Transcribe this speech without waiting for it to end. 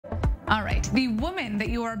All right, the woman that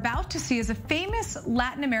you are about to see is a famous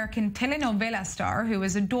Latin American telenovela star who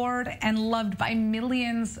is adored and loved by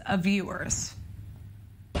millions of viewers.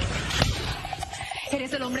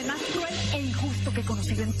 Eres el hombre más cruel e injusto que he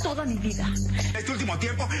conocido en toda mi vida. Este último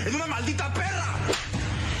tiempo es una maldita perra.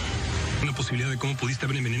 Una posibilidad de cómo pudiste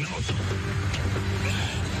haber envenenado.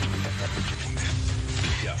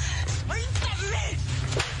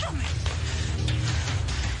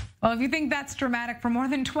 Well, if you think that's dramatic, for more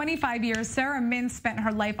than 25 years, Sarah Mintz spent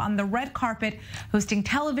her life on the red carpet, hosting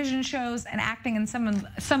television shows and acting in some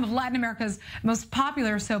of Latin America's most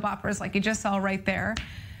popular soap operas, like you just saw right there.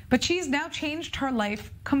 But she's now changed her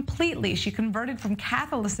life completely. She converted from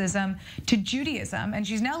Catholicism to Judaism, and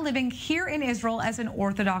she's now living here in Israel as an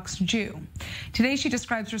Orthodox Jew. Today, she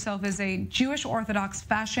describes herself as a Jewish Orthodox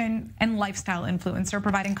fashion and lifestyle influencer,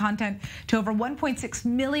 providing content to over 1.6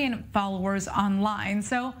 million followers online.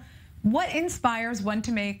 So what inspires one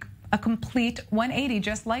to make a complete 180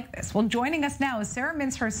 just like this? Well, joining us now is Sarah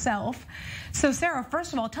Mintz herself. So Sarah,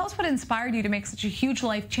 first of all, tell us what inspired you to make such a huge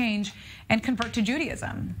life change and convert to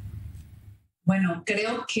Judaism. Bueno,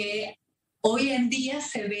 creo que hoy en día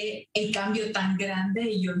se ve el cambio tan grande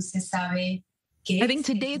y hoy se sabe. I think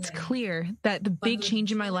today it's clear that the big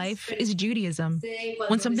change in my life is Judaism.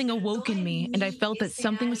 When something awoke in me and I felt that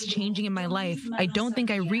something was changing in my life, I don't think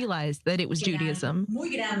I realized that it was Judaism.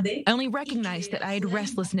 I only recognized that I had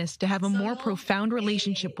restlessness to have a more profound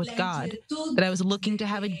relationship with God, that I was looking to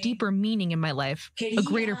have a deeper meaning in my life, a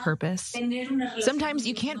greater purpose. Sometimes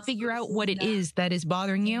you can't figure out what it is that is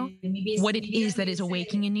bothering you, what it is that is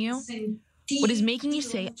awakening in you. What is making you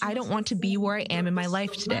say, I don't want to be where I am in my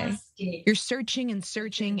life today? You're searching and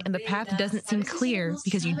searching, and the path doesn't seem clear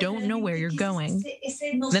because you don't know where you're going.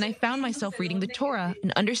 Then I found myself reading the Torah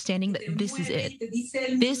and understanding that this is it.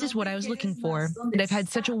 This is what I was looking for, and I've had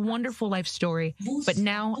such a wonderful life story, but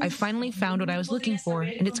now I finally found what I was looking for,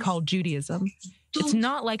 and it's called Judaism. It's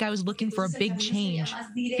not like I was looking for a big change.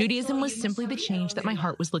 Judaism was simply the change that my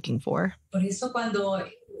heart was looking for.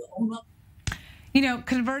 You know,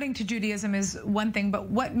 converting to Judaism is one thing, but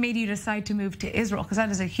what made you decide to move to Israel? Because that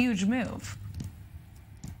is a huge move.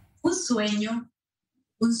 Un sueño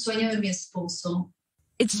de mi esposo.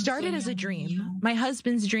 It started as a dream, my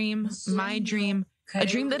husband's dream, my dream, a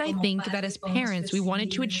dream that I think that as parents we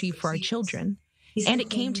wanted to achieve for our children. And it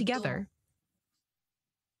came together.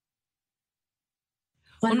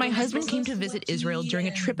 When my husband came to visit Israel during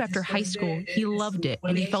a trip after high school, he loved it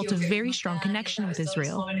and he felt a very strong connection with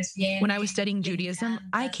Israel. When I was studying Judaism,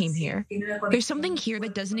 I came here. There's something here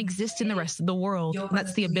that doesn't exist in the rest of the world, and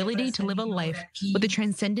that's the ability to live a life with a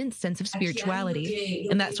transcendent sense of spirituality.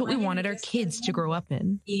 And that's what we wanted our kids to grow up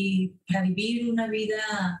in.